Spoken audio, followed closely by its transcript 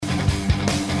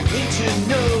you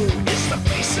know it's the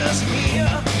faceless fear.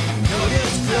 No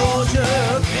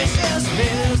disclosure, business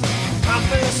missed.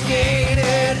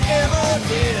 Confiscated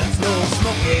evidence, no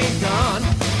smoking gun.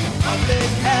 Public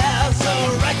has a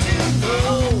right to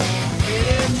know.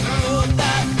 Hidden truth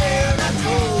that they're not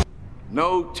told.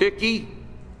 No ticky,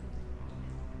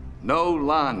 no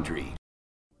laundry.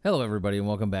 Hello, everybody, and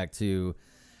welcome back to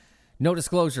No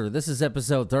Disclosure. This is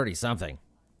episode 30-something.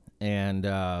 And,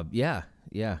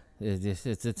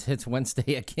 it's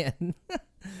Wednesday again.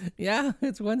 Yeah,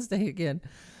 it's Wednesday again.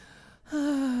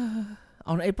 On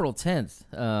April 10th,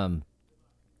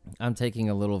 I'm taking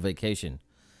a little vacation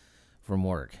from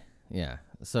work. Yeah,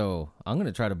 so I'm going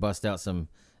to try to bust out some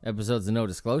episodes of No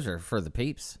Disclosure for the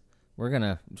peeps. We're going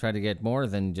to try to get more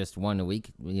than just one a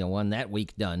week, one that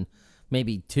week done.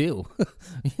 Maybe two.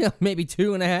 Yeah, maybe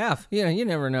 2.5. You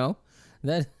never know.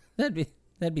 That'd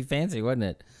be fancy, wouldn't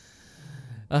it?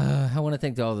 I want to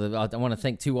thank all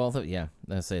the yeah,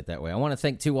 let's say it that way. I want to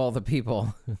thank all the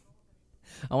people.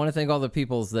 I want to thank all the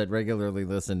peoples that regularly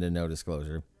listen to No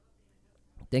Disclosure.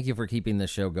 Thank you for keeping this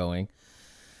show going.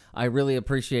 I really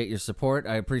appreciate your support.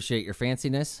 I appreciate your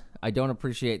fanciness. I don't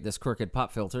appreciate this crooked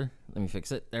pop filter. Let me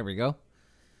fix it. There we go.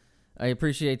 I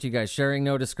appreciate you guys sharing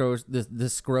No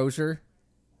Disclosure.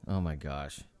 Oh my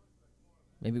gosh.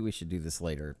 Maybe we should do this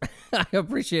later. I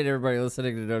appreciate everybody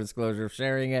listening to No Disclosure,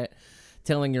 sharing it,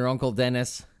 telling your Uncle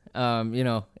Dennis.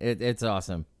 It's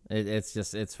awesome.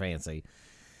 It's fancy.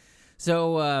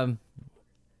 So,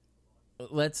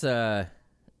 let's, this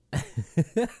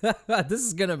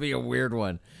is going to be a weird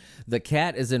one. The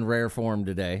cat is in rare form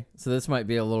today, so this might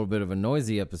be a little bit of a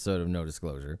noisy episode of No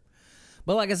Disclosure.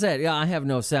 But like I said, yeah, I have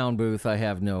no sound booth. I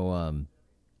have no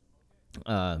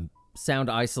sound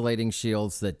isolating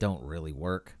shields that don't really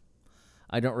work.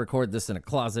 I don't record this in a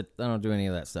closet. I don't do any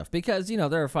of that stuff because,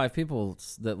 there are 5 people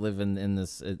that live in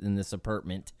this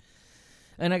apartment,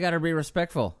 and I got to be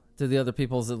respectful to the other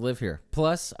peoples that live here.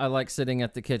 Plus, I like sitting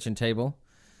at the kitchen table.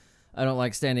 I don't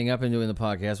like standing up and doing the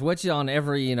podcast, which on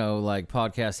every,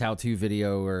 podcast how-to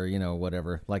video or,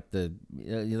 whatever,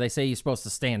 they say you're supposed to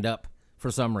stand up for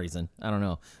some reason. I don't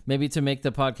know. Maybe to make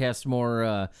the podcast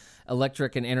more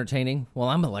electric and entertaining. Well,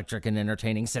 I'm electric and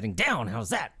entertaining sitting down. How's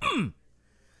that?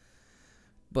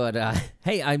 But,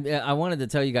 hey, I wanted to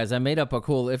tell you guys, I made up a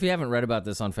cool, if you haven't read about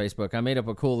this on Facebook, I made up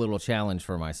a cool little challenge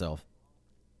for myself.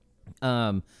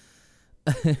 I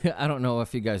don't know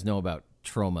if you guys know about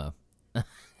Troma.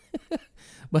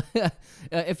 But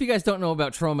if you guys don't know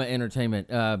about Troma Entertainment,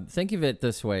 think of it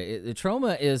this way.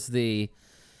 Troma is the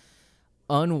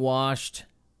unwashed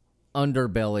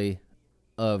underbelly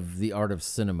of the art of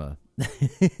cinema.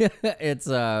 It's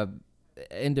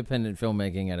independent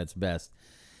filmmaking at its best.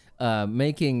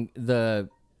 Making the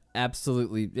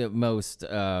absolutely most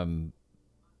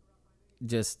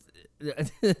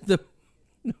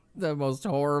the most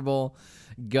horrible,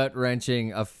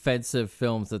 gut-wrenching, offensive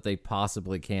films that they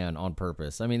possibly can on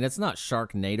purpose. I mean, it's not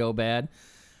Sharknado bad,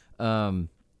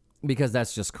 because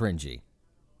that's just cringy.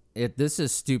 This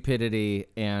is stupidity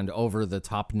and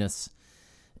over-the-topness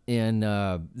in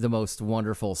the most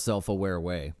wonderful, self-aware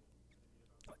way.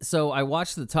 So I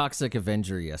watched The Toxic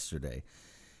Avenger yesterday.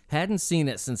 Hadn't seen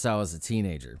it since I was a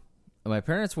teenager. My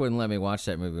parents wouldn't let me watch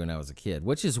that movie when I was a kid,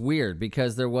 which is weird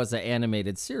because there was an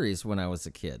animated series when I was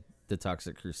a kid, The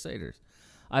Toxic Crusaders.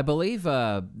 I believe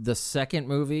the second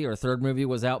movie or third movie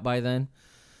was out by then.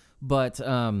 But,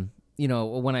 when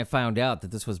I found out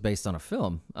that this was based on a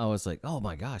film, I was like, oh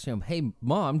my gosh, hey,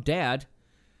 Mom, Dad,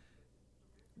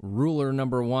 ruler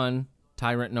number 1,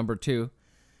 tyrant number 2.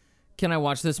 Can I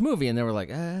watch this movie? And they were like,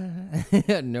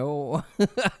 no.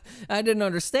 I didn't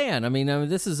understand. I mean,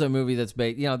 this is a movie that's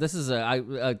based, this is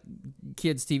a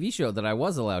kid's TV show that I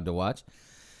was allowed to watch.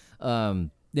 It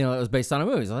was based on a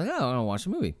movie. So I was like, I want to watch a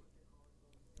movie.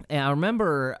 And I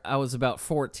remember I was about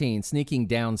 14, sneaking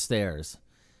downstairs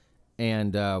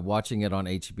and watching it on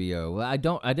HBO. I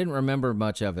didn't remember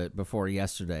much of it before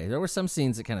yesterday. There were some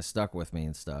scenes that kind of stuck with me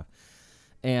and stuff.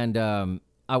 And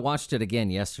I watched it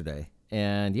again yesterday.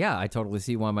 And yeah, I totally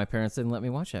see why my parents didn't let me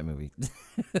watch that movie.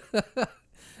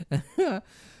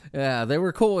 Yeah, they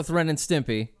were cool with Ren and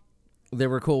Stimpy. They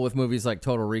were cool with movies like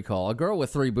Total Recall. A Girl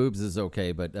with 3 Boobs is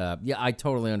okay, but yeah, I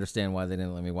totally understand why they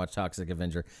didn't let me watch Toxic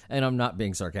Avenger. And I'm not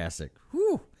being sarcastic.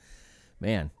 Whew.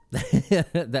 Man,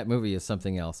 that movie is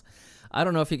something else. I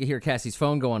don't know if you can hear Cassie's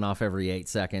phone going off every 8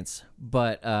 seconds,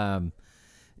 but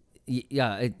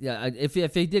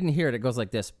if you didn't hear it, it goes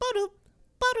like this. Ba-doop,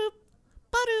 ba-doop,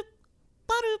 ba-doop,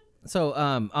 ba-doop. So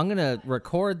I'm going to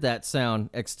record that sound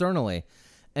externally,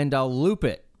 and I'll loop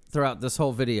it throughout this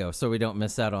whole video so we don't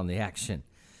miss out on the action.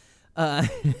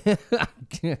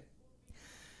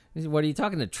 What are you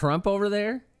talking to Trump over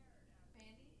there?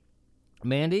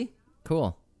 Mandy?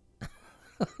 Cool.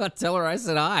 Tell her I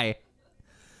said hi.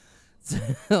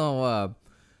 So,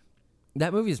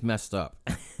 that movie's messed up.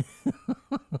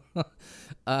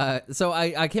 So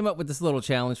I came up with this little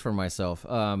challenge for myself.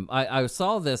 I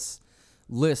saw this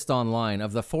list online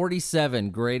of the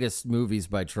 47 greatest movies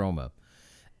by Troma.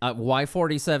 Why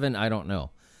 47? I don't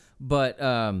know. But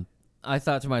I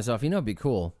thought to myself, it'd be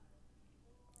cool.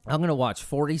 I'm going to watch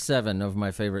 47 of my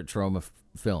favorite Troma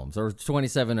films, or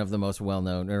 27 of the most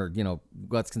well-known, or,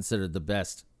 what's considered the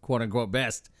best, quote-unquote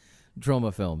best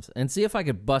Troma films, and see if I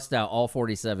could bust out all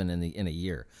 47 in a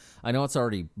year. I know it's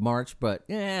already March, but,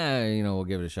 we'll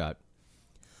give it a shot.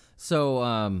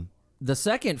 So, the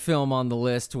second film on the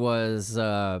list was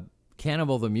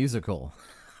Cannibal the Musical.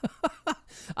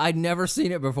 I'd never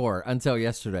seen it before until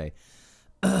yesterday,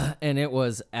 and it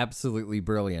was absolutely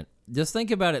brilliant. Just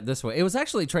think about it this way. It was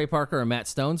actually Trey Parker and Matt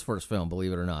Stone's first film,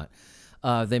 believe it or not.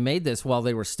 They made this while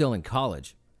they were still in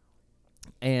college.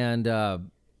 And, but,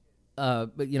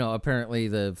 apparently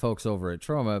the folks over at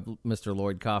Troma, Mr.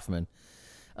 Lloyd Kaufman,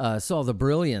 saw the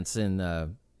brilliance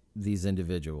in these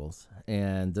individuals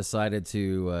and decided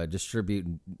to distribute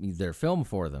their film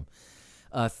for them.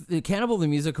 Cannibal the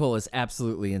Musical is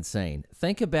absolutely insane.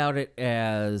 Think about it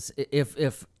as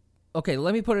if okay,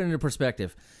 let me put it into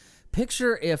perspective.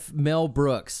 Picture if Mel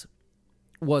Brooks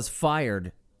was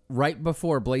fired right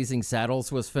before Blazing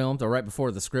Saddles was filmed, or right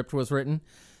before the script was written,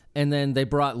 and then they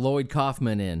brought Lloyd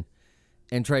Kaufman in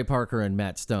and Trey Parker and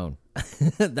Matt Stone.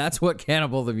 That's what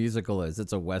Cannibal the Musical is.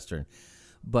 It's a Western.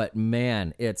 But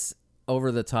man, it's over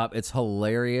the top. It's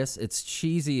hilarious. It's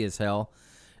cheesy as hell.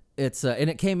 It's and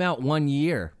it came out 1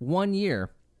 year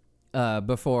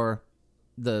before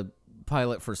the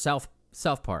pilot for South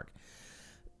Park.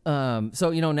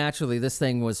 So, naturally this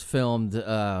thing was filmed,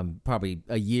 probably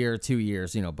a year, 2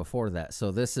 years, before that.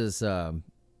 So this is,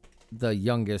 the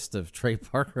youngest of Trey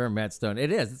Parker and Matt Stone.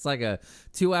 It is. It's like a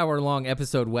 2-hour-long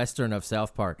episode Western of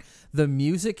South Park. The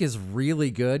music is really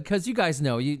good. Cause you guys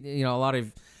know, a lot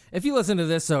of, if you listen to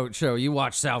this show, you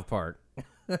watch South Park.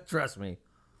 Trust me.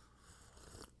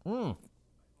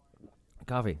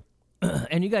 Coffee.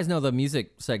 And you guys know the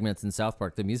music segments in South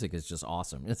Park. The music is just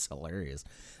awesome. It's hilarious.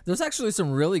 There's actually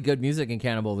some really good music in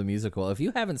Cannibal the Musical. If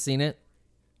you haven't seen it,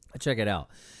 check it out.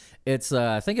 It's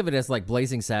think of it as like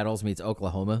Blazing Saddles meets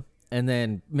Oklahoma, and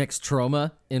then mix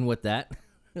Troma in with that.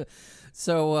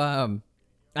 So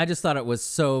I just thought it was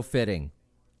so fitting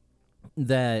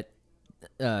that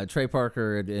Trey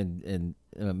Parker and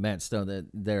Matt Stone, that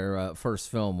their first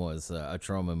film was a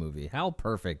Troma movie. How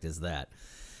perfect is that?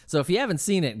 So if you haven't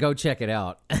seen it, go check it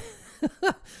out.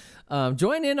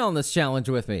 Join in on this challenge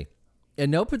with me.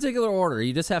 In no particular order,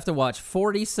 you just have to watch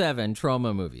 47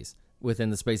 Troma movies within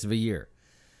the space of a year.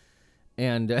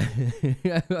 And the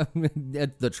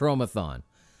Tromathon.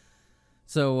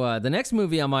 So the next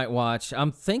movie I might watch,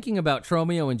 I'm thinking about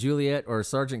Tromeo and Juliet or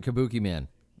Sergeant Kabuki Man,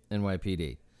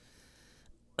 NYPD.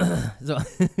 So,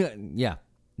 yeah,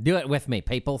 do it with me,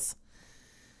 peoples.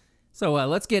 So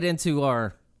let's get into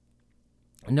our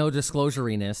no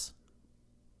disclosure-iness.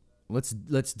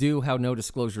 Let's do how no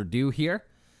disclosure do here.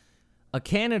 A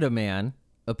Canada man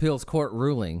appeals court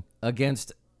ruling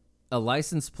against a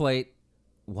license plate.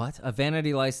 What? A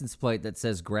vanity license plate that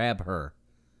says "grab her."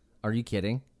 Are you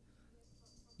kidding?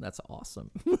 That's awesome.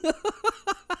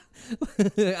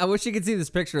 I wish you could see this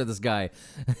picture of this guy.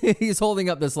 He's holding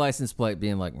up this license plate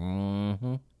being like,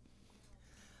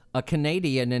 A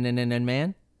Canadian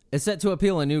man is set to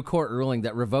appeal a new court ruling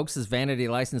that revokes his vanity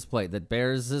license plate that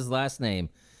bears his last name,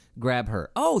 Grab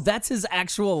Her. Oh, that's his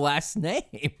actual last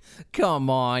name. Come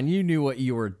on, you knew what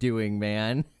you were doing,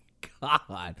 man.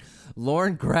 God.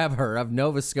 Lorne Grabher of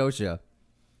Nova Scotia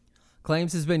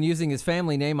claims he's been using his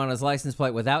family name on his license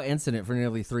plate without incident for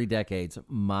nearly 3 decades.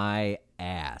 My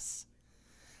ass.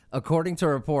 According to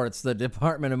reports, the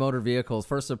Department of Motor Vehicles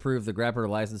first approved the Grab Her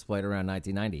license plate around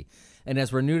 1990 and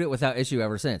has renewed it without issue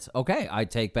ever since. Okay, I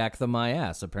take back the my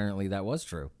ass. Apparently that was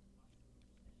true.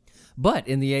 But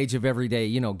in the age of everyday,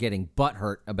 getting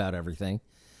butthurt about everything,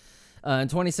 in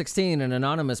 2016, an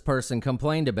anonymous person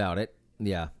complained about it.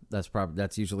 Yeah,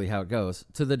 that's usually how it goes.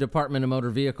 To the Department of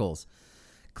Motor Vehicles,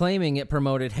 claiming it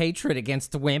promoted hatred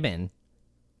against women.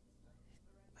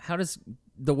 How does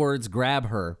the words "grab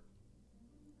her"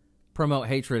 promote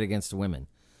hatred against women?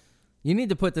 You need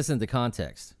to put this into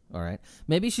context, all right?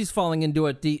 Maybe she's falling into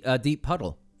a deep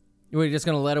puddle. Are you just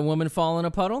going to let a woman fall in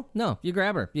a puddle? No, you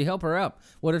grab her. You help her out.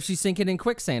 What if she's sinking in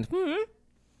quicksand?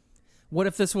 What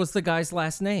if this was the guy's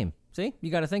last name? See?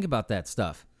 You got to think about that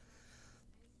stuff.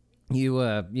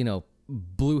 You,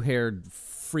 blue-haired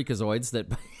freakazoids that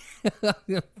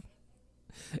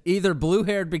Either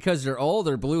blue-haired because you're old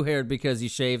or blue-haired because you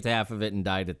shaved half of it and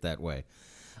dyed it that way.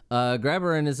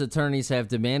 Grabber and his attorneys have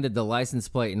demanded the license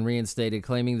plate and reinstated,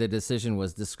 claiming the decision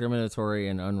was discriminatory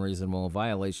and unreasonable,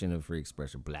 violation of free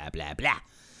expression, blah, blah, blah.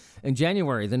 In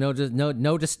January, the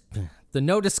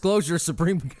no disclosure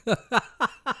Supreme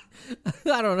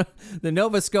I don't know. The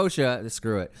Nova Scotia,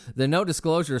 screw it. The no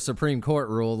disclosure Supreme Court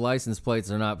ruled license plates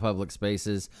are not public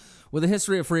spaces with a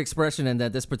history of free expression, and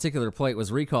that this particular plate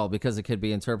was recalled because it could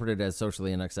be interpreted as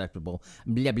socially unacceptable.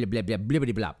 Blah, blah, blah, blah, blah,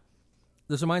 blah, blah.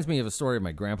 This reminds me of a story of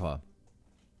my grandpa.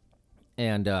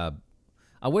 And I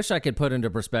wish I could put into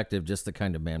perspective just the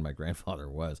kind of man my grandfather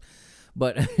was.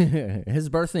 But his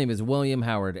birth name is William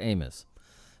Howard Amos.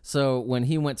 So when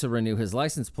he went to renew his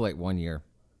license plate one year,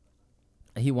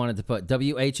 he wanted to put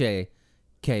WHA-KMA,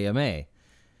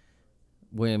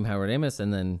 William Howard Amos,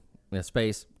 and then a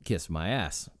space, kiss my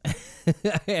ass.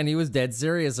 And he was dead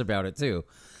serious about it, too.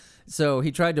 So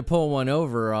he tried to pull one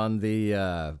over on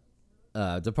the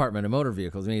Department of Motor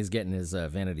Vehicles when he's getting his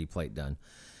vanity plate done.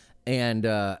 And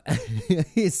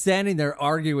he's standing there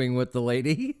arguing with the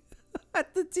lady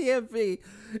at the TMV,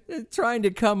 trying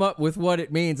to come up with what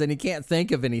it means, and he can't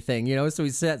think of anything, so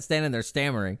he's standing there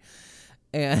stammering.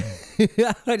 And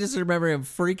I just remember him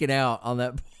freaking out on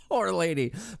that poor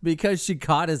lady because she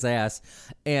caught his ass,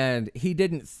 and he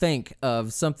didn't think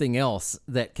of something else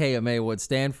that KMA would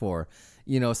stand for,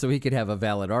 so he could have a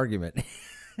valid argument.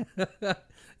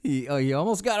 He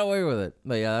almost got away with it.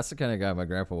 But yeah, that's the kind of guy my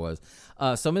grandpa was.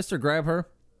 So Mr. Grabher,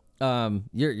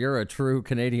 you're a true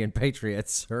Canadian patriot,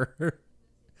 sir.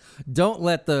 Don't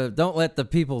let the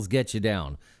peoples get you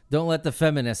down. Don't let the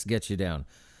feminists get you down.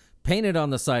 Paint it on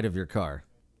the side of your car.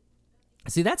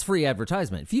 See, that's free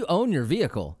advertisement. If you own your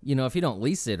vehicle, if you don't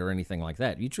lease it or anything like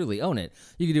that, you truly own it.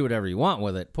 You can do whatever you want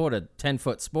with it. Put a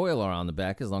 10-foot spoiler on the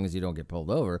back as long as you don't get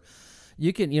pulled over.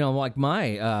 You can, like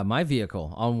my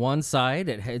vehicle, on one side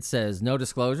it says no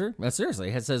disclosure.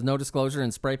 Seriously, it says no disclosure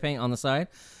in spray paint on the side,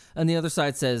 and the other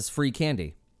side says free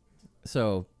candy.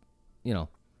 So,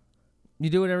 you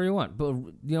do whatever you want, but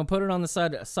put it on the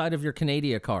side of your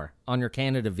Canada car, on your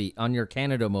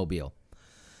Canada mobile.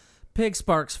 Pig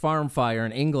sparks farm fire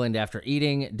in England after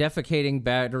eating defecating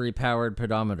battery-powered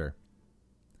pedometer.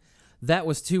 That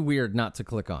was too weird not to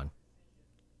click on.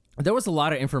 There was a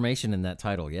lot of information in that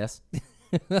title, yes?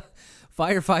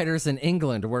 Firefighters in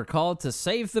England were called to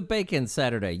save the bacon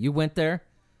Saturday. You went there?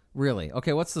 Really?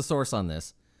 Okay, what's the source on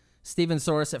this? Stephen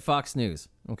Soros at Fox News.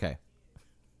 Okay.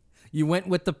 You went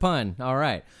with the pun. All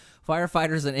right.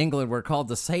 Firefighters in England were called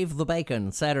to save the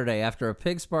bacon Saturday after a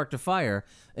pig sparked a fire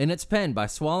in its pen by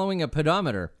swallowing a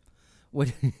pedometer,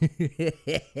 which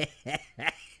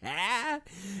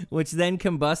then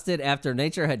combusted after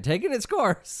nature had taken its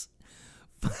course.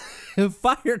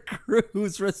 Fire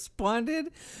crews responded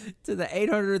to the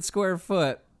 800 square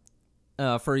foot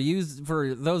for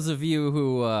those of you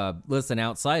who listen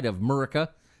outside of Murica,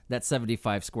 that's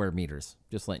 75 square meters.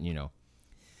 Just letting you know.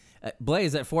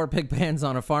 Blaze at 4 pig pens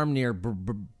on a farm near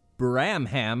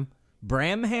Bramham.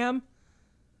 Bramham?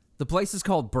 The place is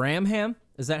called Bramham?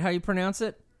 Is that how you pronounce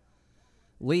it?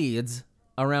 Leeds,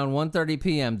 around 1:30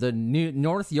 p.m., the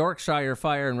North Yorkshire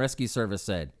Fire and Rescue Service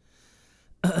said.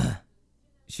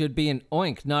 Should be an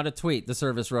oink, not a tweet, the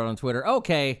service wrote on Twitter.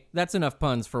 Okay, that's enough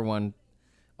puns for one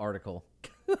article.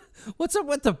 What's up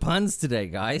with the puns today,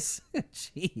 guys?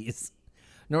 Jeez.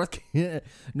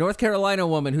 North Carolina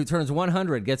woman who turns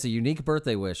 100 gets a unique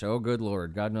birthday wish. Oh, good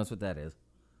Lord. God knows what that is.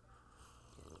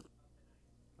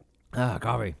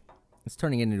 Coffee. It's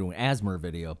turning into an asthma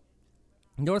video.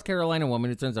 North Carolina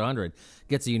woman who turns 100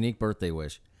 gets a unique birthday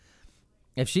wish.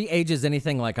 If she ages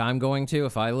anything like I'm going to,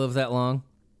 if I live that long,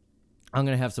 I'm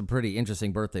going to have some pretty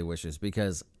interesting birthday wishes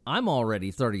because I'm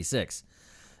already 36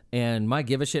 and my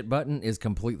give a shit button is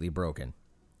completely broken.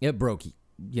 It broke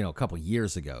a couple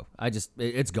years ago.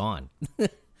 It's gone.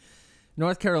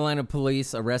 North Carolina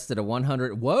police arrested a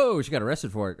 100... Whoa, she got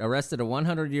arrested for it. Arrested a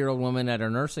 100-year-old woman at a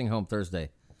nursing home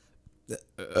Thursday.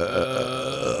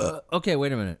 Okay,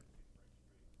 wait a minute.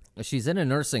 She's in a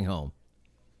nursing home.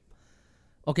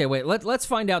 Okay, wait, let's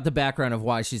find out the background of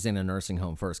why she's in a nursing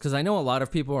home first, because I know a lot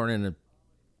of people are in a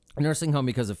nursing home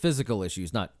because of physical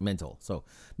issues, not mental. So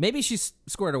maybe she's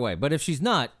squared away, but if she's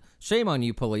not, shame on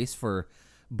you, police, for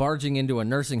barging into a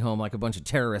nursing home like a bunch of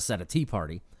terrorists at a tea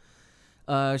party.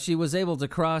 She was able to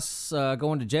cross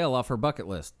going to jail off her bucket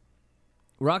list.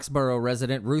 Roxborough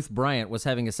resident Ruth Bryant was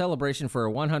having a celebration for her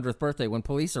 100th birthday when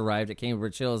police arrived at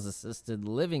Cambridge Hills Assisted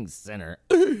Living Center.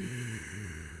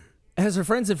 As her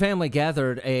friends and family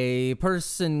gathered, a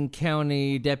Person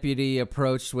County deputy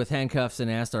approached with handcuffs and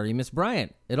asked, "Are you Miss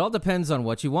Bryant?" "It all depends on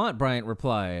what you want," Bryant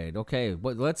replied. "Okay,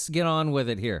 but let's get on with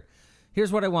it here.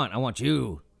 Here's what I want. I want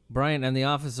you." Bryant and the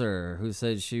officer who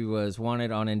said she was wanted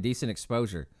on indecent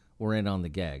exposure were in on the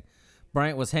gag.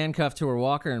 Bryant was handcuffed to her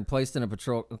walker and placed in a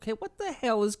patrol. Okay, what the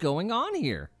hell is going on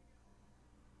here?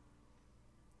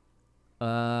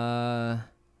 Was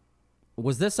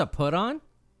this a put on?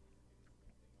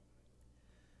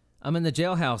 "I'm in the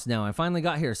jailhouse now. I finally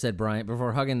got here," said Bryant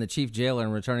before hugging the chief jailer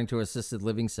and returning to her assisted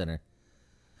living center.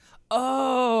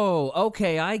 Oh,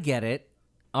 okay, I get it.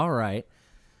 All right.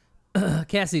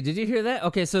 Cassie, did you hear that?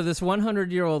 Okay, so this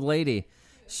 100-year-old lady,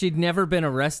 she'd never been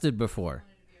arrested before.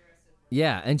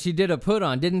 Yeah, and she did a put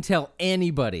on, didn't tell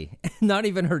anybody, not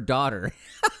even her daughter.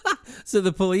 So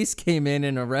the police came in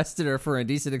and arrested her for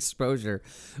indecent exposure,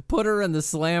 put her in the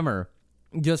slammer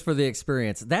just for the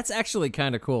experience. That's actually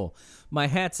kind of cool. My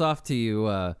hat's off to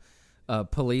you,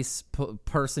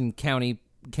 Person County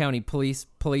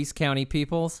police county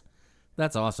peoples.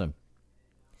 That's awesome.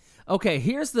 Okay,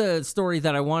 here's the story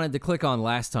that I wanted to click on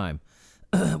last time.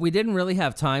 We didn't really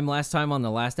have time last time on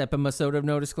the last episode of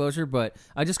No Disclosure, but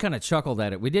I just kind of chuckled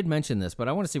at it. We did mention this, but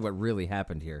I want to see what really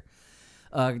happened here.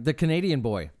 The Canadian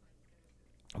boy.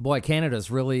 Boy,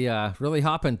 Canada's really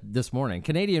hopping this morning.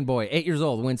 Canadian boy, 8 years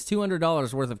old, wins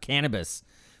 $200 worth of cannabis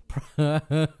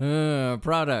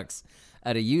products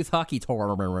at a youth hockey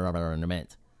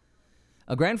tournament.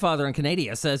 A grandfather in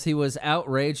Canada says he was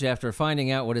outraged after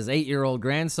finding out what his 8-year-old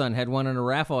grandson had won in a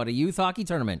raffle at a youth hockey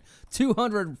tournament.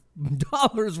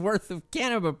 $200 worth of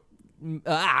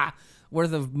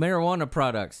worth of marijuana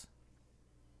products.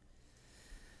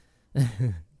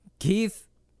 Keith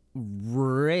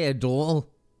Redl.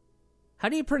 How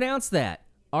do you pronounce that?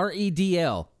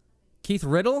 R-E-D-L. Keith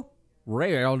Riddle?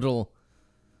 Redl.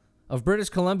 Of British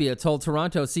Columbia told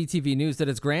Toronto CTV News that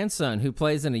his grandson, who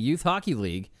plays in a youth hockey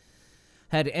league,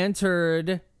 had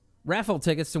entered raffle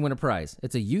tickets to win a prize.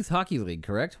 It's a youth hockey league,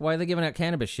 correct? Why are they giving out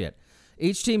cannabis shit?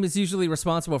 Each team is usually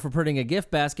responsible for putting a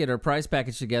gift basket or prize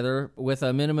package together with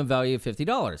a minimum value of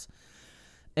 $50.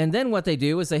 And then what they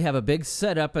do is they have a big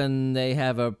setup and they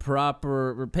have a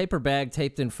proper paper bag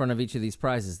taped in front of each of these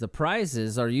prizes. The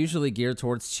prizes are usually geared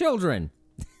towards children.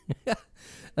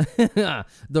 The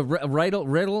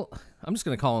Riddle, I'm just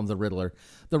going to call him the Riddler.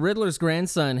 The Riddler's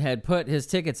grandson had put his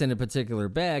tickets in a particular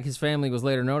bag. His family was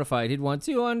later notified he'd won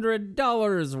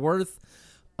 $200 worth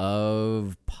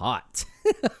of pot.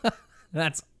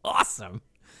 That's awesome.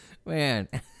 Man,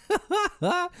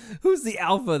 who's the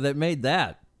alpha that made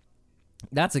that?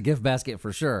 That's a gift basket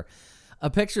for sure. A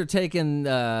picture taken,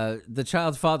 the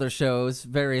child's father shows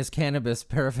various cannabis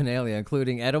paraphernalia,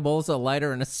 including edibles, a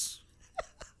lighter, and a...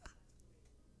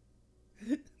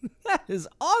 That is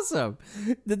awesome.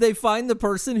 Did they find the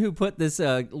person who put this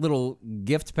little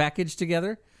gift package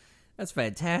together? That's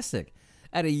fantastic.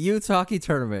 At a youth hockey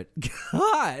tournament.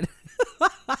 God.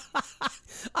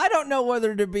 I don't know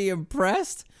whether to be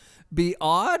impressed, be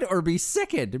awed, or be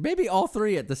sickened. Maybe all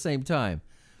three at the same time.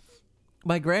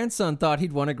 My grandson thought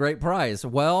he'd won a great prize.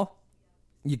 Well,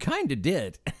 you kind of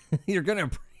did. You're going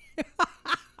to...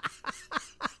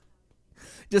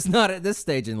 Just not at this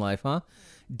stage in life, huh?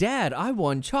 Dad, I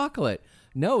won chocolate.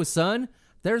 No, son,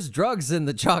 there's drugs in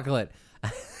the chocolate.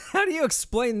 How do you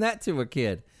explain that to a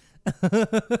kid?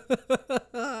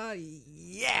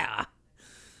 Yeah.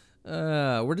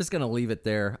 We're just going to leave it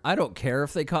there. I don't care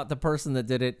if they caught the person that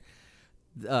did it.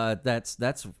 That's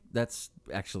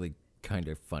actually kind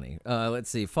of funny. Let's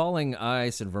see. Falling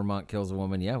ice in Vermont kills a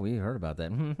woman. Yeah, we heard about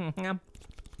that.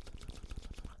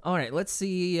 All right, let's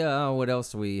see what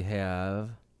else we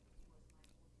have.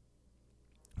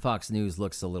 Fox News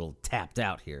looks a little tapped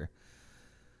out here.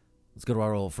 Let's go to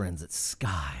our old friends at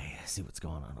Sky. See what's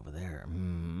going on over there.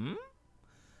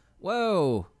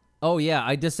 Whoa. Oh, yeah,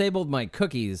 I disabled my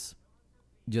cookies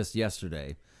just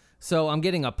yesterday. So I'm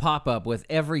getting a pop-up with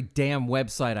every damn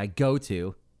website I go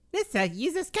to. This site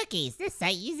uses cookies. This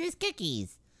site uses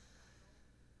cookies.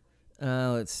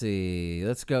 Let's see.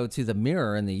 Let's go to the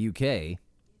Mirror in the UK.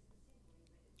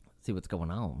 See what's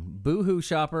going on. Boohoo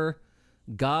Shopper.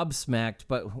 Gobsmacked,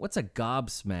 but what's a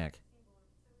gobsmack?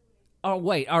 Oh,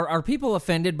 wait, are people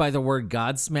offended by the word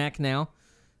Godsmack now?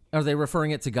 Are they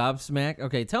referring it to gobsmack?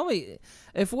 Okay, tell me,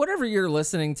 if whatever you're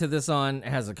listening to this on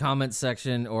has a comment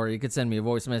section, or you could send me a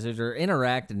voice message or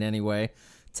interact in any way,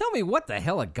 tell me what the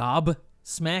hell a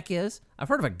gobsmack is. I've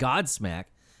heard of a Godsmack.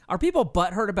 Are people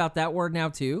butthurt about that word now,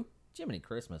 too? Jiminy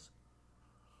Christmas.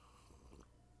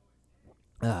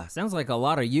 Sounds like a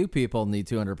lot of you people need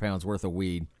 200 pounds worth of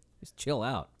weed. Just chill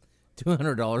out.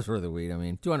 $200 worth of weed. I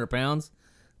mean, 200 pounds?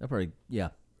 That probably, yeah.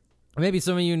 Maybe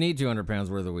some of you need 200 pounds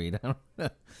worth of weed. I don't know.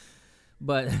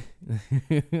 But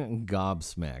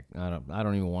gobsmacked. I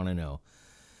don't even want to know.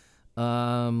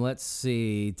 Let's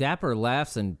see. Dapper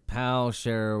laughs and pal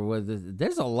share with.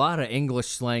 There's a lot of English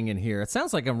slang in here. It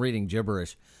sounds like I'm reading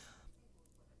gibberish.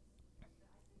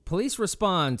 Police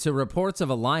respond to reports of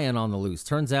a lion on the loose.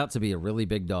 Turns out to be a really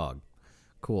big dog.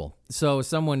 Cool. So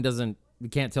someone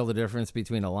can't tell the difference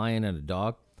between a lion and a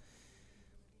dog.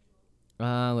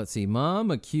 Let's see.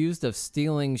 Mom accused of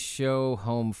stealing show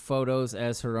home photos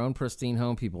as her own pristine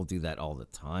home. People do that all the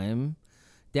time.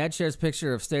 Dad shares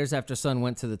picture of stairs after son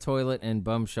went to the toilet and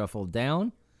bum shuffled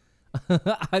down.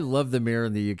 I love the Mirror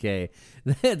in the UK.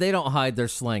 They don't hide their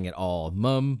slang at all.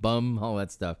 Mum, bum, all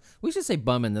that stuff. We should say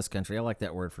bum in this country. I like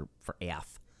that word for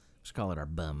F. We should call it our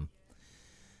bum.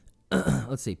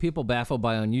 Let's see. People baffled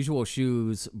by unusual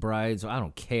shoes, brides. I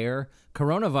don't care.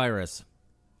 Coronavirus.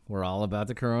 We're all about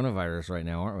the coronavirus right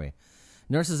now, aren't we?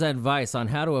 Nurses' advice on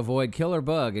how to avoid killer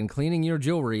bug and cleaning your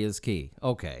jewelry is key.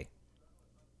 Okay.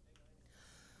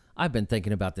 I've been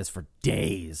thinking about this for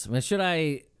days. Should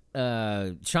I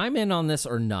chime in on this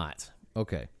or not?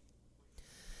 Okay.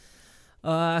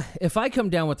 If I come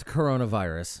down with the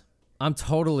coronavirus, I'm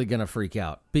totally going to freak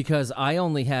out because I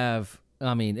only have,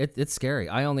 it's scary.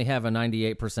 I only have a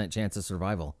 98% chance of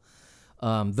survival.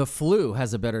 The flu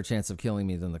has a better chance of killing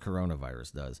me than the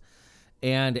coronavirus does.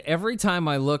 And every time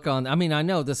I look on, I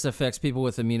know this affects people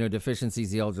with immunodeficiencies,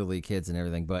 the elderly, kids, and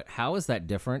everything, but how is that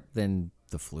different than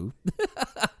the flu?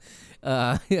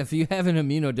 If you have an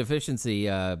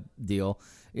immunodeficiency deal,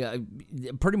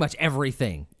 pretty much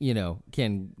everything,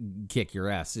 can kick your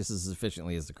ass just as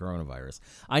efficiently as the coronavirus.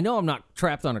 I know I'm not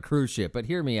trapped on a cruise ship, but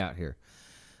hear me out here.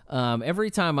 Every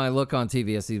time I look on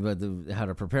TV, I see how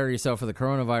to prepare yourself for the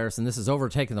coronavirus, and this is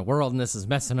overtaking the world, and this is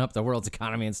messing up the world's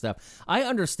economy and stuff. I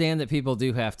understand that people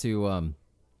do have to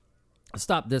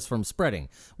stop this from spreading.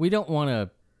 We don't want to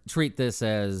treat this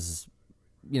as,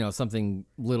 something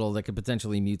little that could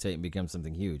potentially mutate and become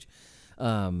something huge.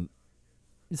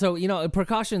 So,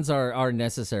 precautions are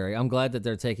necessary. I'm glad that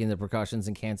they're taking the precautions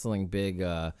and canceling big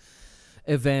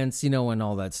events, and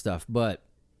all that stuff, but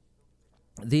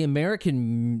the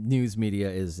American news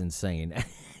media is insane.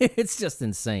 It's just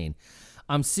insane.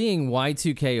 I'm seeing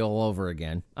Y2K all over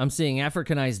again. I'm seeing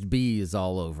Africanized bees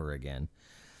all over again.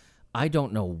 I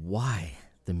don't know why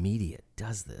the media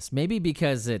does this. Maybe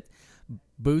because it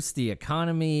boosts the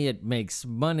economy, it makes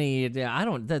money.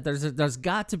 There's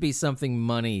got to be something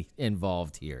money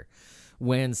involved here.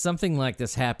 When something like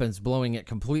this happens, blowing it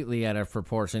completely out of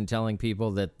proportion, telling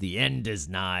people that the end is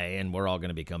nigh and we're all going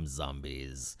to become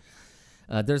zombies.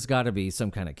 There's got to be some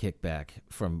kind of kickback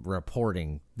from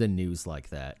reporting the news like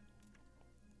that.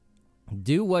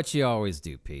 Do what you always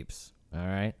do, peeps. All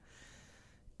right?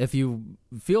 If you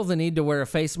feel the need to wear a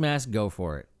face mask, go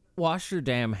for it. Wash your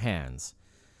damn hands.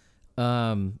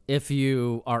 If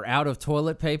you are out of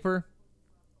toilet paper,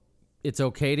 it's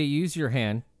okay to use your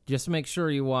hand. Just make sure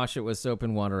you wash it with soap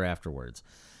and water afterwards.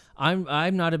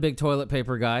 I'm not a big toilet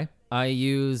paper guy. I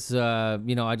use,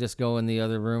 I just go in the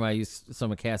other room. I use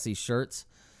some of Cassie's shirts.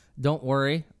 Don't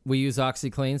worry. We use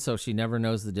OxyClean, so she never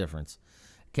knows the difference.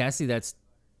 Cassie, that's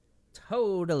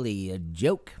totally a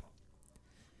joke.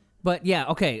 But yeah,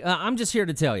 okay, I'm just here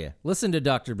to tell you. Listen to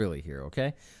Dr. Billy here,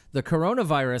 okay? The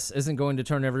coronavirus isn't going to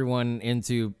turn everyone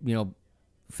into,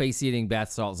 face-eating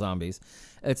bath salt zombies.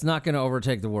 It's not going to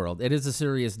overtake the world. It is a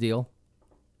serious deal,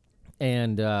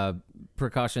 and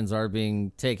precautions are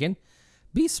being taken.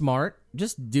 Be smart.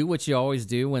 Just do what you always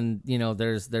do when,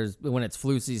 there's when it's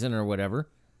flu season or whatever,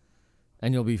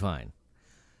 and you'll be fine.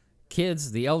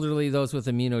 Kids, the elderly, those with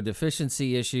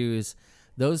immunodeficiency issues,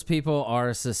 those people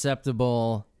are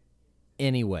susceptible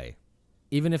anyway.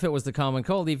 Even if it was the common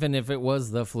cold, even if it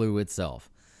was the flu itself.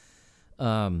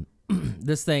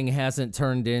 This thing hasn't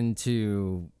turned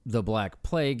into the Black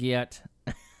Plague yet.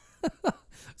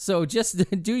 So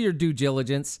just do your due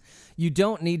diligence. You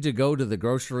don't need to go to the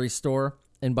grocery store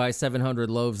and buy 700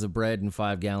 loaves of bread and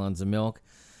 5 gallons of milk.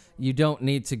 You don't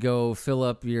need to go fill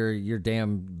up your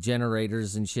damn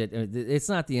generators and shit. It's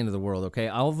not the end of the world, okay?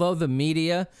 Although the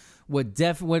media would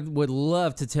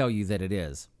love to tell you that it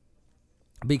is,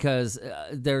 because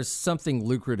there's something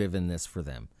lucrative in this for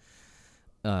them.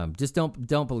 Just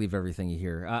don't believe everything you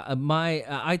hear.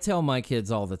 I tell my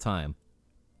kids all the time,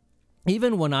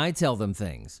 even when I tell them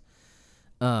things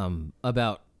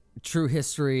about true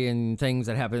history and things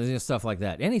that happen, stuff like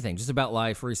that, anything, just about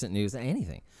life, recent news,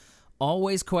 anything.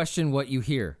 Always question what you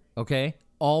hear, okay?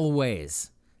 Always.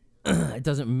 It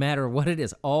doesn't matter what it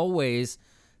is. Always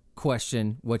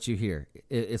question what you hear,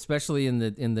 especially in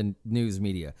the news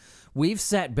media. We've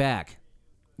sat back,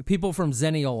 people from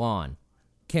Zennial on,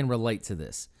 can relate to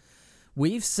this.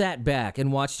 We've sat back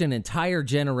and watched an entire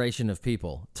generation of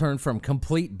people turn from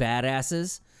complete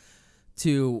badasses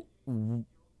to,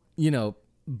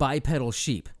 bipedal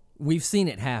sheep. We've seen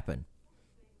it happen.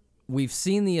 We've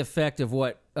seen the effect of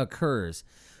what occurs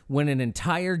when an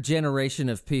entire generation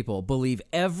of people believe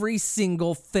every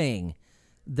single thing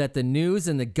that the news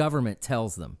and the government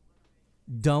tells them.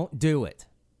 Don't do it.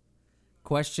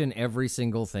 Question every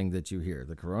single thing that you hear.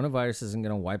 The coronavirus isn't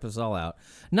going to wipe us all out.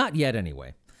 Not yet,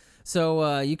 anyway.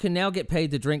 So you can now get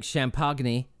paid to drink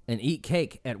champagne and eat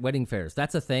cake at wedding fairs.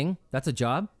 That's a thing? That's a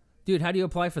job? Dude, how do you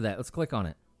apply for that? Let's click on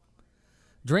it.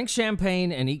 Drink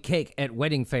champagne and eat cake at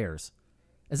wedding fairs.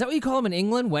 Is that what you call them in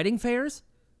England? Wedding fairs?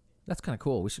 That's kind of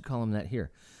cool. We should call them that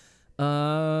here.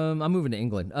 I'm moving to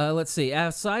England. Let's see.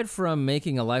 Aside from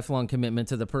making a lifelong commitment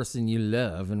to the person you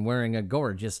love and wearing a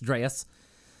gorgeous dress,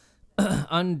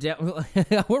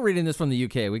 we're reading this from the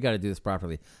UK. We got to do this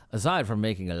properly. Aside from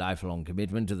making a lifelong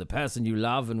commitment to the person you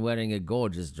love and wearing a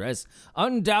gorgeous dress,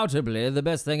 undoubtedly the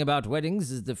best thing about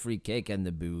weddings is the free cake and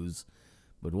the booze.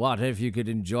 But what if you could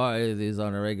enjoy these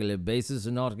on a regular basis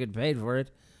and not get paid for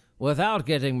it without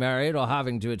getting married or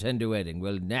having to attend a wedding?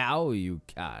 Well, now you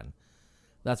can.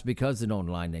 That's because an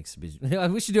online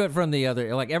exhibition. We should do it from the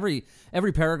other, like every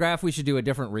paragraph, we should do a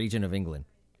different region of England.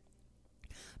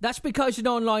 That's because an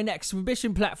online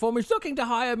exhibition platform is looking to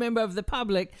hire a member of the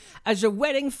public as a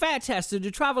wedding fair tester to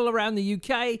travel around the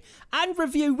UK and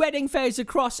review wedding fairs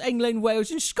across England, Wales,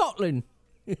 and Scotland.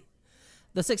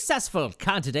 The successful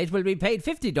candidate will be paid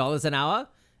 $50 an hour,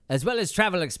 as well as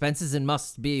travel expenses, and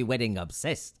must be wedding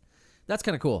obsessed. That's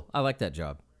kind of cool. I like that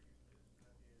job.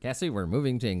 Cassie, we're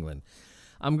moving to England.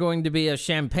 I'm going to be a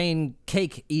champagne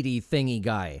cake eaty thingy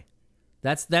guy.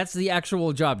 That's the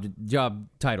actual job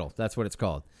title. That's what it's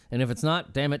called. And if it's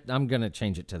not, damn it, I'm going to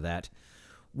change it to that.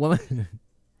 Woman.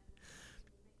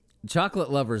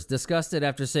 Chocolate lovers disgusted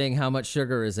after seeing how much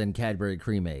sugar is in Cadbury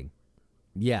cream egg.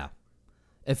 Yeah.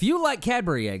 If you like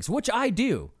Cadbury eggs, which I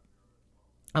do,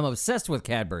 I'm obsessed with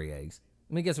Cadbury eggs.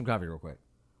 Let me get some coffee real quick.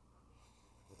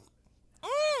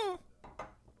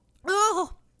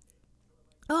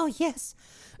 Oh, yes.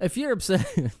 If you're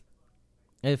obsessed...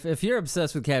 If you're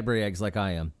obsessed with Cadbury eggs like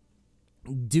I am,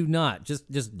 do not,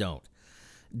 just don't.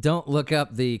 Don't look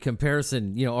up the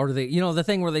comparison, or the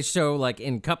thing where they show like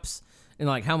in cups and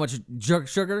like how much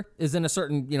sugar is in a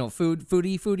certain,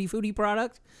 foodie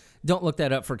product. Don't look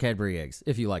that up for Cadbury eggs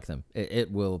if you like them.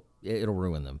 It'll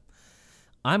ruin them.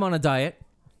 I'm on a diet,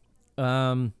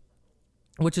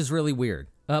 which is really weird.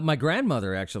 My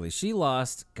grandmother, actually, she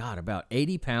lost, about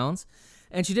 80 pounds.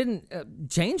 And she didn't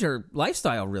change her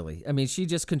lifestyle, really. I mean, she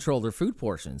just controlled her food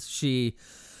portions. She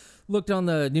looked on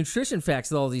the nutrition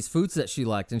facts of all these foods that she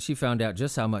liked, and she found out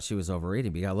just how much she was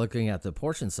overeating. Because looking at the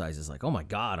portion sizes, like, oh my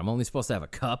God, I'm only supposed to have a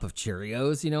cup of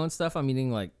Cheerios, and stuff. I'm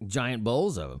eating like giant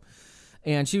bowls of them.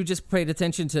 And she just paid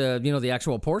attention to, the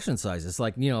actual portion sizes.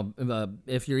 Like,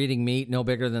 if you're eating meat, no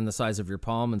bigger than the size of your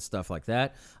palm and stuff like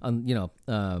that. Unless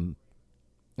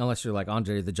you're like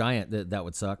Andre the Giant, that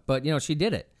would suck. But, she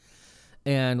did it.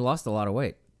 And lost a lot of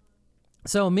weight.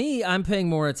 So I'm paying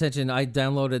more attention. I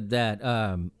downloaded that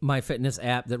MyFitness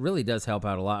app that really does help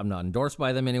out a lot. I'm not endorsed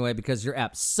by them anyway because your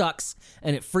app sucks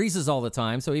and it freezes all the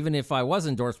time. So even if I was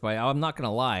endorsed by it, I'm not going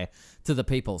to lie to the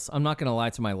peoples. I'm not going to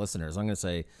lie to my listeners. I'm going to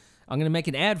say, I'm going to make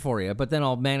an ad for you, but then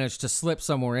I'll manage to slip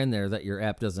somewhere in there that your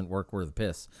app doesn't work worth a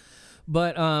piss.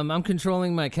 But I'm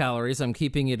controlling my calories. I'm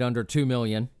keeping it under 2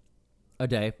 million a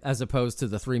day as opposed to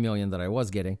the 3 million that I was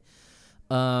getting.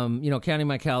 Counting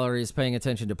my calories, paying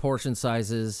attention to portion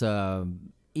sizes,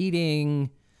 eating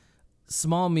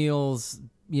small meals,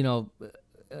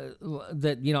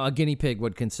 that, a guinea pig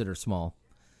would consider small.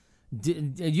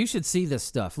 You should see this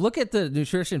stuff. Look at the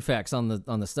nutrition facts on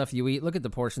the stuff you eat. Look at the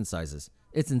portion sizes.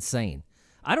 It's insane.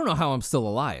 I don't know how I'm still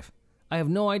alive. I have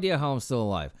no idea how I'm still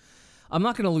alive. I'm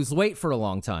not going to lose weight for a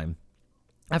long time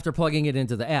after plugging it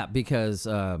into the app because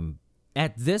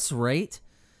at this rate,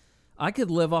 I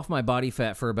could live off my body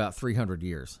fat for about 300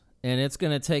 years. And it's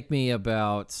going to take me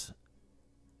about,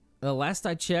 last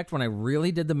I checked, when I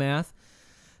really did the math,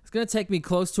 it's going to take me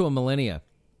close to a millennia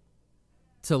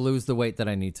to lose the weight that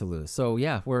I need to lose. So,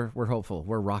 yeah, we're hopeful.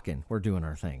 We're rocking. We're doing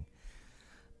our thing.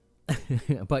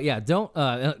 But, yeah, don't,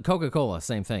 Coca-Cola,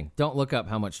 same thing. Don't look up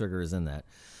how much sugar is in that.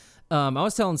 I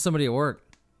was telling somebody at work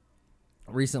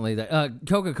recently that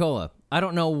Coca-Cola, I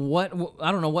don't know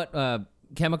what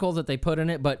chemical that they put in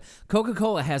it, but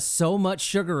Coca-Cola has so much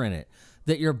sugar in it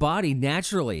that your body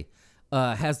naturally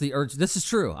has the urge. This is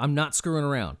true. I'm not screwing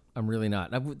around. I'm really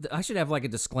not. I should have like a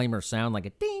disclaimer sound, like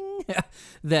a ding,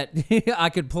 that I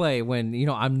could play when,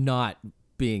 I'm not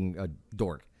being a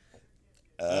dork.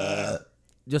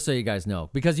 Just so you guys know,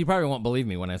 because you probably won't believe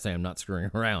me when I say I'm not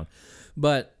screwing around.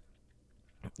 But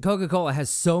Coca-Cola has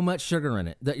so much sugar in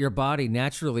it that your body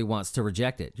naturally wants to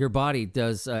reject it. Your body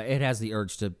does, it has the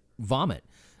urge to vomit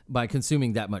by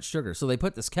consuming that much sugar. So they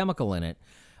put this chemical in it.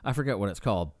 I forget what it's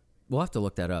called. We'll have to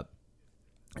look that up.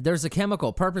 There's a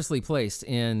chemical purposely placed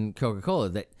in Coca-Cola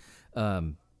that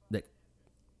that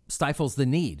stifles the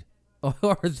need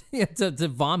or to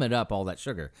vomit up all that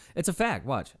sugar. It's a fact.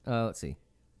 Watch. Let's see.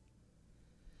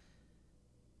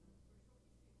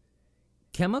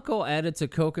 Chemical added to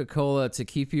Coca-Cola to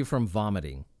keep you from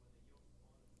vomiting.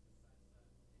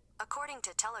 According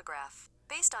to Telegraph,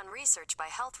 based on research by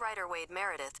health writer Wade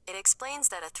Meredith, it explains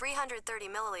that a 330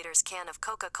 milliliters can of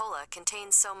Coca-Cola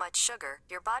contains so much sugar,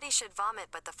 your body should vomit,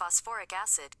 but the phosphoric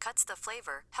acid cuts the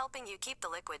flavor, helping you keep the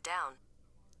liquid down.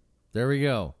 There we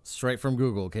go. Straight from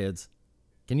Google, kids.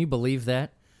 Can you believe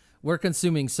that? We're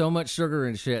consuming so much sugar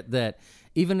and shit that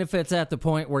even if it's at the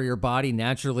point where your body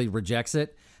naturally rejects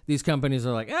it, these companies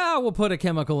are like, we'll put a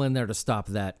chemical in there to stop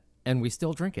that, and we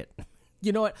still drink it.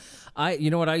 You know what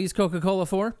I use Coca-Cola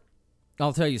for?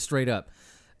 I'll tell you straight up.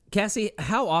 Cassie,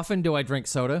 how often do I drink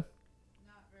soda?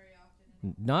 Not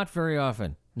very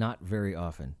often. Not very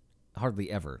often. Hardly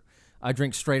ever. I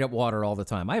drink straight up water all the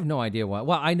time. I have no idea why.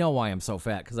 Well, I know why I'm so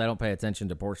fat, because I don't pay attention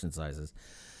to portion sizes.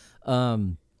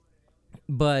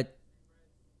 But,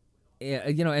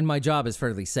 and my job is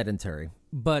fairly sedentary.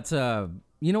 But,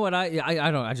 you know what?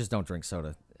 I just don't drink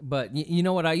soda. But you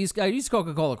know what? I use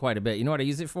Coca-Cola quite a bit. You know what I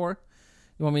use it for?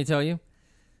 You want me to tell you?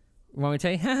 You want me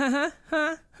to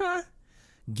tell you?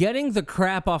 Getting the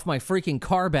crap off my freaking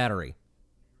car battery.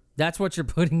 That's what you're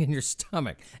putting in your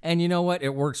stomach. And you know what?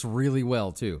 It works really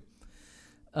well, too.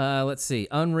 Let's see.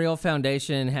 Unreal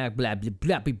Foundation hack blah blah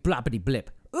bloppity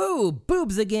blip. Ooh,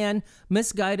 boobs again.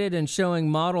 Misguided and showing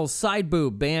models side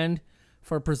boob banned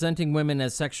for presenting women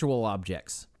as sexual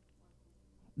objects.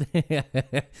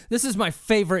 This is my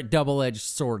favorite double-edged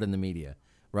sword in the media,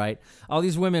 right? All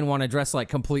these women want to dress like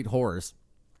complete whores,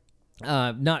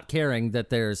 not caring that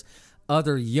there's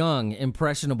other young,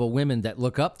 impressionable women that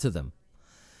look up to them,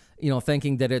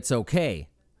 thinking that it's okay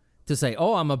to say,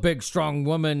 oh, I'm a big, strong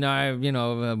woman,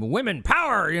 women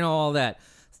power, all that.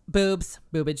 Boobs,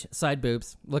 boobage, side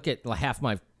boobs. Look at half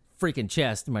my freaking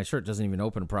chest. My shirt doesn't even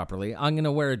open properly. I'm going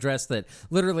to wear a dress that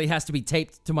literally has to be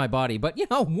taped to my body, but,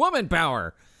 woman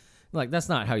power. Like, that's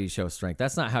not how you show strength.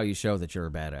 That's not how you show that you're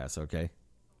a badass, okay?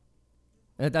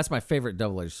 That's my favorite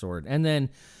double-edged sword. And then,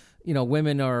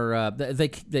 women are,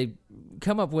 they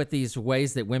come up with these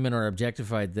ways that women are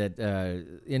objectified that,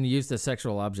 and used as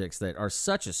sexual objects that are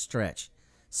such a stretch.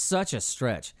 Such a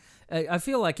stretch. I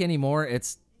feel like anymore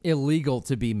it's illegal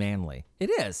to be manly. It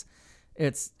is.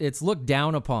 It's looked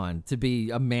down upon to be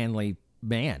a manly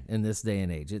man in this day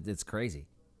and age. It's crazy.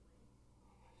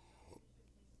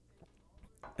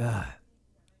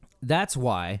 That's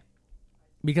why,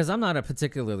 because I'm not a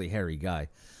particularly hairy guy,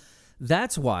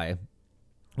 that's why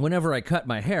whenever I cut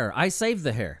my hair, I save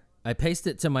the hair. I paste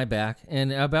it to my back,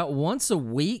 and about once a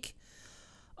week,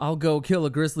 I'll go kill a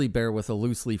grizzly bear with a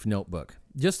loose leaf notebook,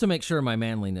 just to make sure my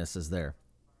manliness is there.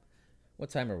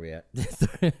 What time are we at?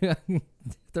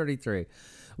 33.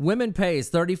 Women pays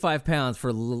 35 pounds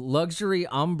for luxury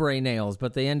ombre nails,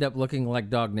 but they end up looking like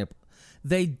dog nipples.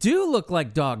 They do look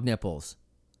like dog nipples.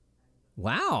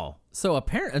 Wow. So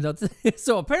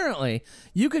apparently,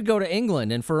 you could go to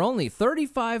England and for only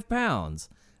 35 pounds,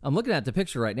 I'm looking at the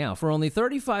picture right now, for only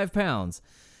 35 pounds,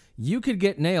 you could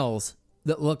get nails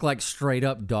that look like straight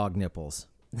up dog nipples.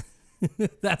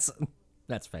 That's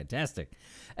fantastic.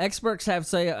 Experts have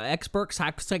say, I'm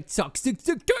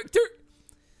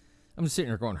just sitting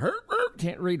here going,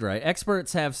 can't read right.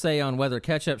 Experts have say on whether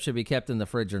ketchup should be kept in the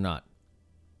fridge or not.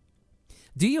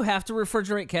 Do you have to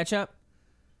refrigerate ketchup?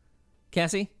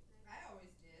 Cassie? I always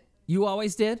did. You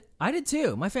always did? I did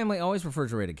too. My family always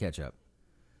refrigerated ketchup.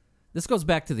 This goes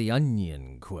back to the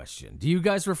onion question. Do you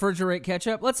guys refrigerate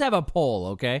ketchup? Let's have a poll,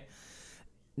 okay?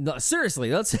 No,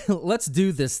 seriously, let's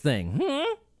do this thing.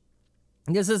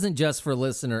 This isn't just for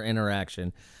listener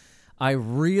interaction. I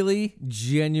really,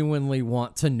 genuinely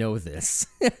want to know this.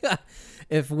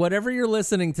 If whatever you're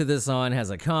listening to this on has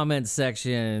a comment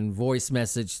section, voice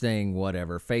message thing,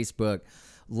 whatever, Facebook,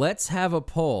 let's have a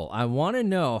poll. I want to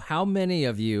know how many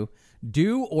of you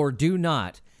do or do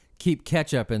not keep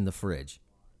ketchup in the fridge.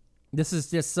 This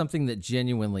is just something that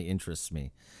genuinely interests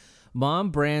me. Mom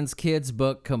brands kids'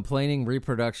 book complaining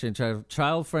reproduction,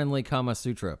 child-friendly Kama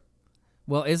Sutra.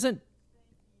 Well, isn't...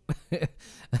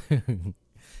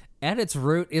 At its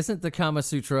root, isn't the Kama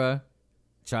Sutra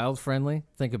child-friendly?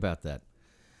 Think about that.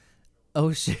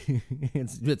 Oh, shit.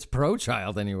 It's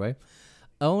pro-child anyway.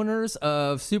 Owners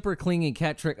of super clingy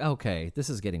cat trick. Okay, this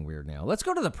is getting weird now. Let's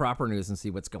go to the proper news and see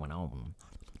what's going on.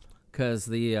 Because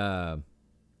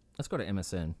let's go to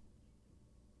MSN.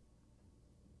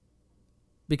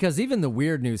 Because even the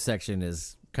weird news section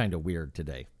is kind of weird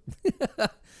today.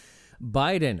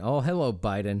 Biden. Oh, hello,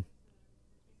 Biden.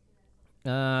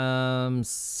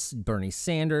 Bernie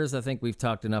Sanders. I think we've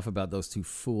talked enough about those two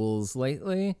fools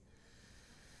lately.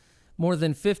 More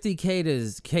than 50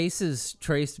 cases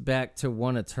traced back to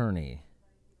one attorney.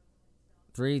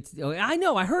 I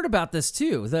know. I heard about this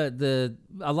too.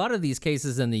 A lot of these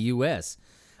cases in the U.S.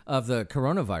 of the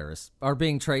coronavirus are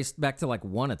being traced back to like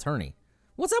one attorney.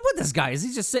 What's up with this guy? Is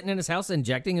he just sitting in his house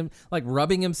injecting him, like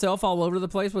rubbing himself all over the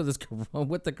place with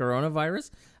the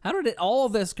coronavirus? How did all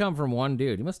of this come from one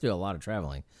dude? He must do a lot of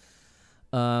traveling.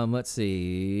 Let's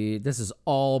see. This is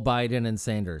all Biden and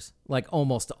Sanders, like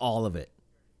almost all of it.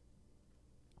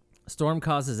 Storm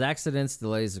causes accidents,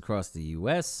 delays across the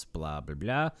U.S., blah, blah,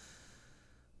 blah.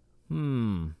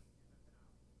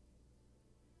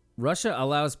 Russia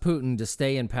allows Putin to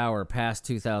stay in power past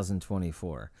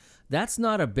 2024. That's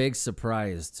not a big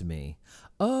surprise to me.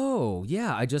 Oh,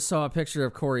 yeah, I just saw a picture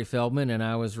of Corey Feldman, and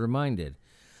I was reminded.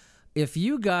 If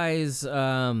you guys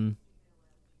haven't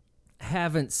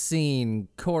seen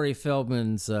Corey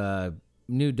Feldman's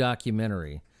new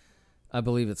documentary, I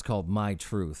believe it's called My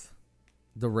Truth,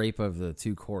 the rape of the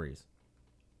two Coreys.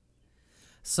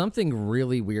 Something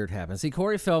really weird happened. See,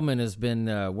 Corey Feldman has been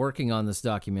working on this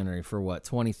documentary for,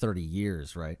 20, 30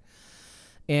 years, right?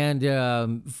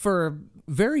 And for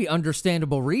very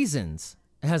understandable reasons,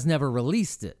 has never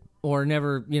released it. Or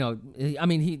never,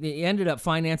 he ended up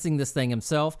financing this thing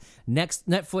himself.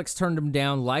 Netflix turned him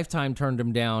down. Lifetime turned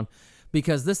him down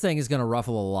because this thing is going to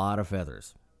ruffle a lot of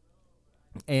feathers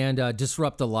and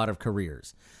disrupt a lot of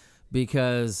careers.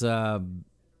 Because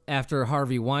after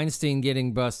Harvey Weinstein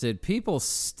getting busted, people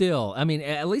still,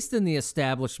 at least in the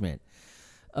establishment,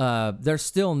 they're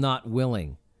still not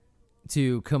willing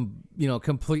to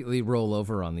completely roll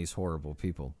over on these horrible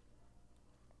people.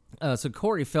 So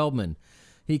Corey Feldman,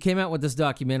 he came out with this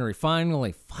documentary,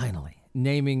 finally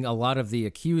naming a lot of the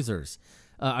accusers.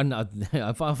 I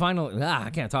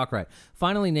can't talk right.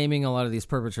 Finally naming a lot of these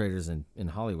perpetrators in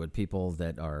Hollywood, people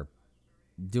that are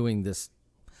doing this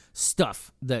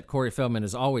stuff that Corey Feldman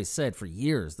has always said for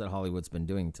years that Hollywood's been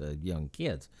doing to young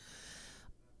kids.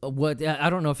 I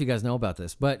don't know if you guys know about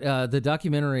this, but the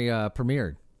documentary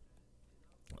premiered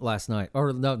last night,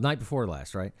 or the night before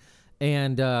last, right?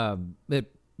 And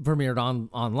it premiered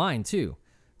online too.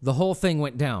 The whole thing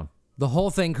went down. The whole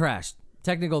thing crashed.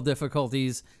 Technical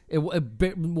difficulties. It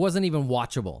wasn't even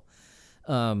watchable.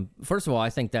 First of all, I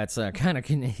think that's kind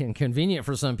of inconvenient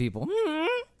for some people.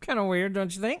 Kind of weird,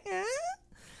 don't you think?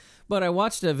 But I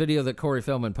watched a video that Corey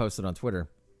Feldman posted on Twitter.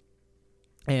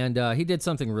 And he did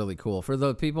something really cool for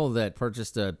the people that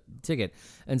purchased a ticket.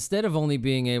 Instead of only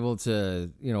being able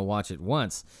to, watch it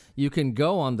once, you can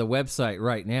go on the website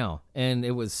right now. And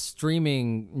it was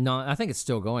streaming, I think it's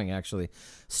still going actually,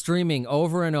 streaming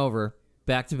over and over,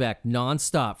 back to back,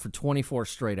 nonstop for 24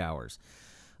 straight hours.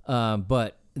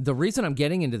 But the reason I'm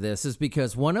getting into this is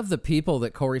because one of the people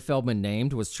that Corey Feldman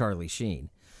named was Charlie Sheen.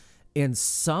 In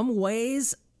some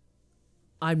ways,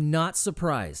 I'm not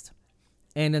surprised.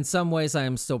 And in some ways, I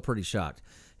am still pretty shocked.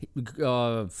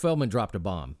 Feldman dropped a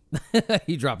bomb.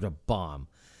 He dropped a bomb.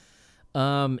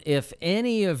 If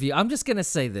any of you, I'm just going to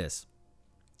say this.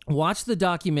 Watch the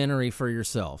documentary for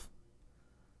yourself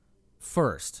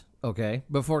first, okay?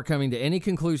 Before coming to any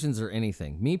conclusions or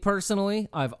anything. Me personally,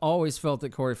 I've always felt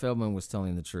that Corey Feldman was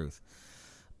telling the truth.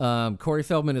 Corey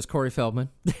Feldman is Corey Feldman.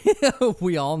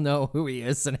 We all know who he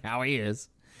is and how he is.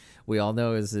 We all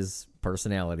know his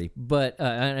personality. But,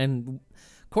 and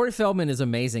Corey Feldman is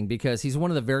amazing because he's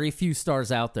one of the very few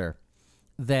stars out there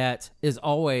that is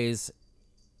always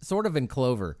sort of in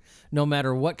clover, no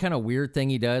matter what kind of weird thing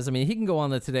he does. He can go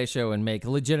on the Today Show and make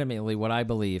legitimately what I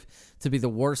believe to be the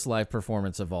worst live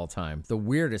performance of all time, the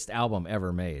weirdest album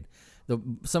ever made,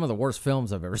 some of the worst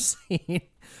films I've ever seen,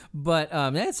 but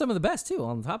and some of the best too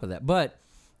on top of that. But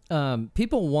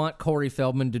people want Corey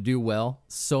Feldman to do well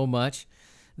so much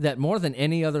that more than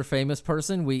any other famous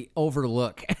person, we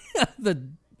overlook the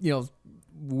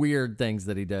weird things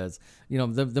that he does,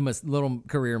 the little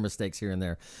career mistakes here and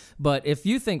there. But if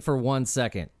you think for 1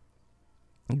 second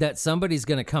that somebody's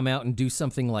going to come out and do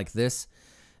something like this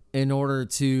in order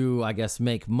to, I guess,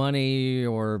 make money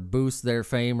or boost their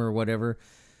fame or whatever,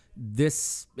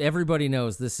 everybody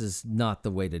knows this is not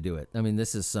the way to do it.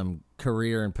 This is some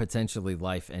career and potentially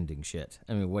life-ending shit.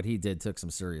 What he did took some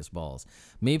serious balls.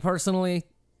 Me personally,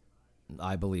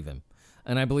 I believe him.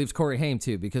 and I believe Corey Haim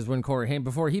too, because when Corey Haim,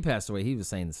 before he passed away, he was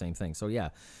saying the same thing. So yeah.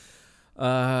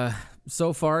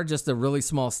 So far, just a really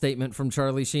small statement from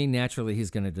Charlie Sheen. Naturally, he's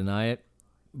going to deny it.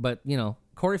 But, you know,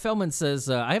 Corey Feldman says,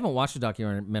 I haven't watched the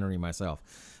documentary myself,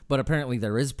 but apparently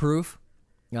there is proof.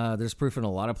 There's proof in a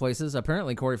lot of places.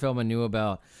 Apparently, Corey Feldman knew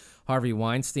about Harvey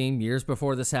Weinstein years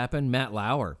before this happened, Matt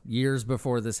Lauer years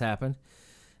before this happened.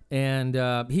 And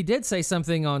he did say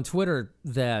something on Twitter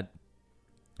that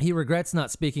he regrets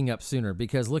not speaking up sooner,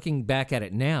 because looking back at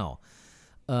it now,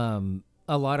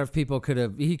 a lot of people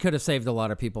he could have saved a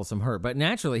lot of people some hurt. But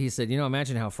naturally, he said, you know,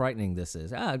 imagine how frightening this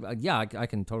is. Yeah, I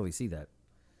can totally see that.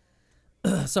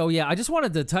 So, yeah, I just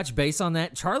wanted to touch base on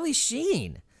that. Charlie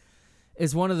Sheen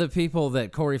is one of the people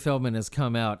that Corey Feldman has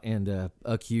come out and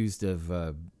accused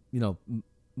of,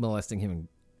 molesting him and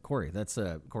Corey. That's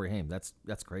Corey Haim. That's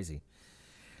crazy.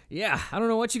 Yeah, I don't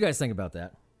know what you guys think about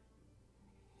that.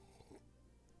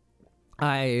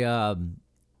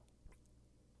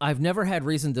 I've never had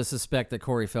reason to suspect that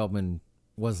Corey Feldman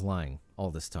was lying all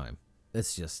this time.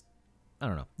 It's just, I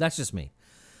don't know. That's just me.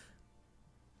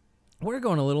 We're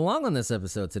going a little long on this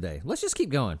episode today. Let's just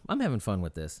keep going. I'm having fun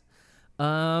with this.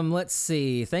 Let's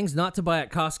see. Things not to buy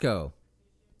at Costco.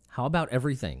 How about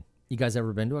everything? You guys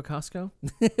ever been to a Costco?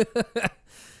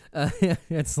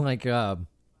 It's like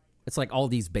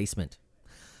Aldi's basement.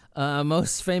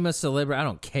 Most famous celebrity, I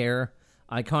don't care.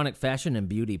 Iconic fashion and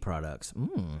beauty products.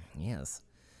 Yes.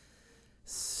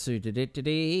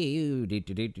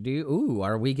 Ooh,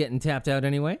 are we getting tapped out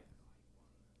anyway?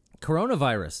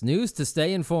 Coronavirus. News to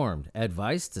stay informed.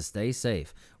 Advice to stay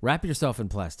safe. Wrap yourself in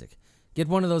plastic. Get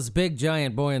one of those big,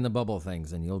 giant boy in the bubble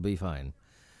things and you'll be fine.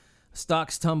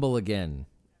 Stocks tumble again.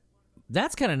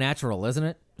 That's kind of natural, isn't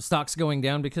it? Stocks going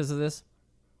down because of this?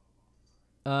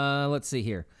 Let's see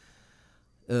here.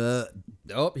 Here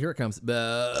it comes.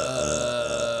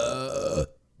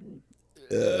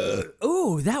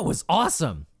 Ooh, that was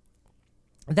awesome.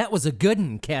 That was a good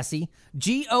one, Cassie.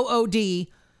 GOOD'.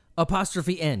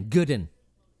 Gooden.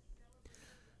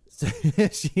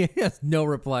 She has no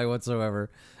reply whatsoever.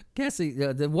 Cassie,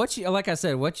 like I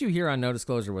said, what you hear on No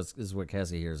Disclosure is what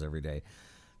Cassie hears every day.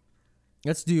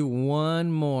 Let's do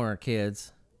one more,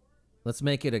 kids. Let's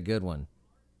make it a good one.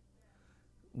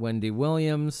 Wendy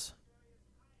Williams.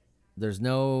 There's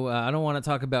no, I don't want to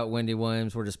talk about Wendy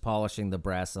Williams. We're just polishing the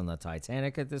brass on the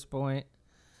Titanic at this point.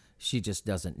 She just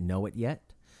doesn't know it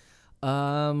yet.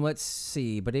 Let's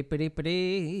see.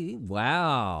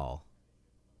 Wow.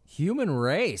 Human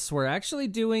race. We're actually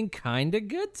doing kind of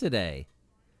good today.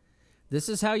 This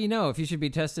is how you know if you should be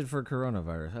tested for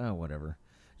coronavirus. Oh, whatever.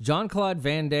 Jean-Claude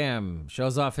Van Damme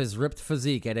shows off his ripped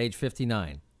physique at age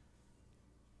 59.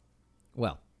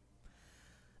 Well,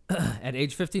 at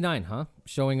age 59, huh?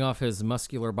 Showing off his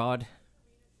muscular bod.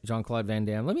 Jean-Claude Van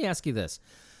Damme. Let me ask you this.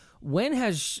 When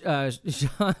has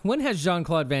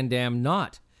Jean-Claude Van Damme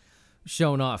not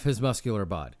shown off his muscular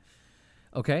bod?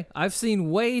 Okay, I've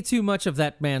seen way too much of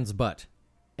that man's butt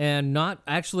and not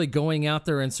actually going out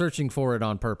there and searching for it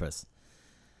on purpose.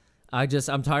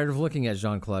 I'm tired of looking at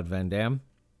Jean-Claude Van Damme.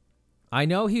 I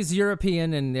know he's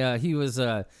European and he was,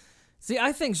 I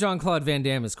think Jean-Claude Van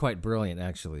Damme is quite brilliant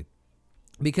actually,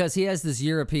 because he has this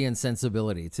European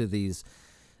sensibility to these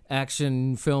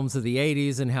action films of the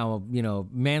 80s and how,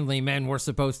 manly men were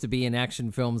supposed to be in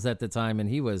action films at the time. And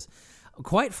he was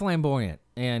quite flamboyant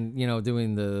and,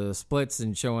 doing the splits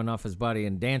and showing off his body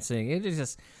and dancing. It is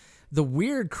just the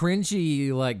weird,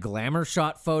 cringy, like glamour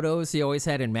shot photos he always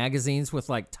had in magazines with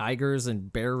like tigers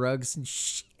and bear rugs and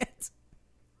shit.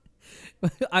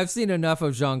 I've seen enough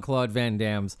of Jean-Claude Van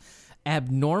Damme's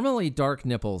abnormally dark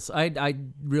nipples. I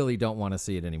really don't want to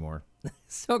see it anymore.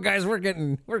 So guys, we're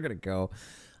going to go.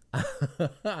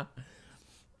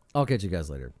 I'll catch you guys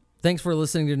later. Thanks for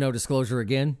listening to No Disclosure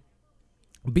again.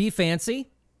 Be fancy.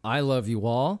 I love you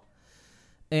all.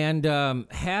 And I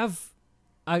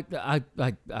was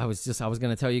going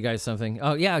to tell you guys something.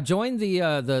 Oh yeah, join the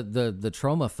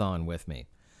Tromathon with me.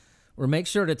 Or make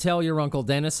sure to tell your Uncle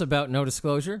Dennis about No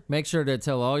Disclosure. Make sure to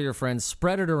tell all your friends.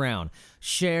 Spread it around.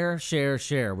 Share.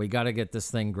 We got to get this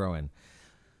thing growing.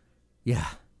 Yeah,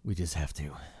 we just have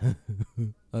to.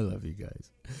 I love you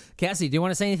guys. Cassie, do you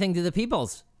want to say anything to the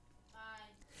peoples? Bye.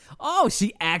 Oh,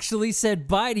 she actually said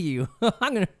bye to you.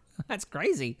 That's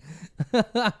crazy.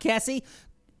 Cassie.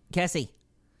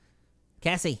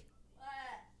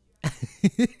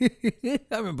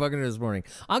 I've been bugging her this morning.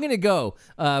 I'm going to go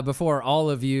before all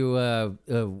of you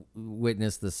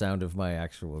witness the sound of my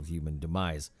actual human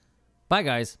demise. Bye,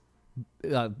 guys.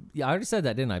 Yeah, I already said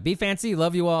that, didn't I? Be fancy.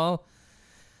 Love you all.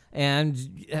 And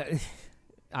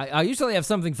I usually have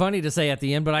something funny to say at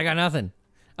the end, but I got nothing.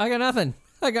 I got nothing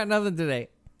today.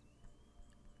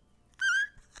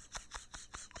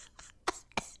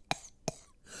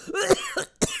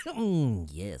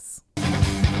 Yes.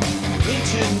 Didn't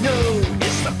you know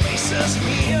it's the faces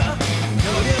here?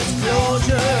 No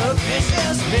disclosure,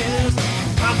 business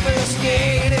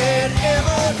confiscated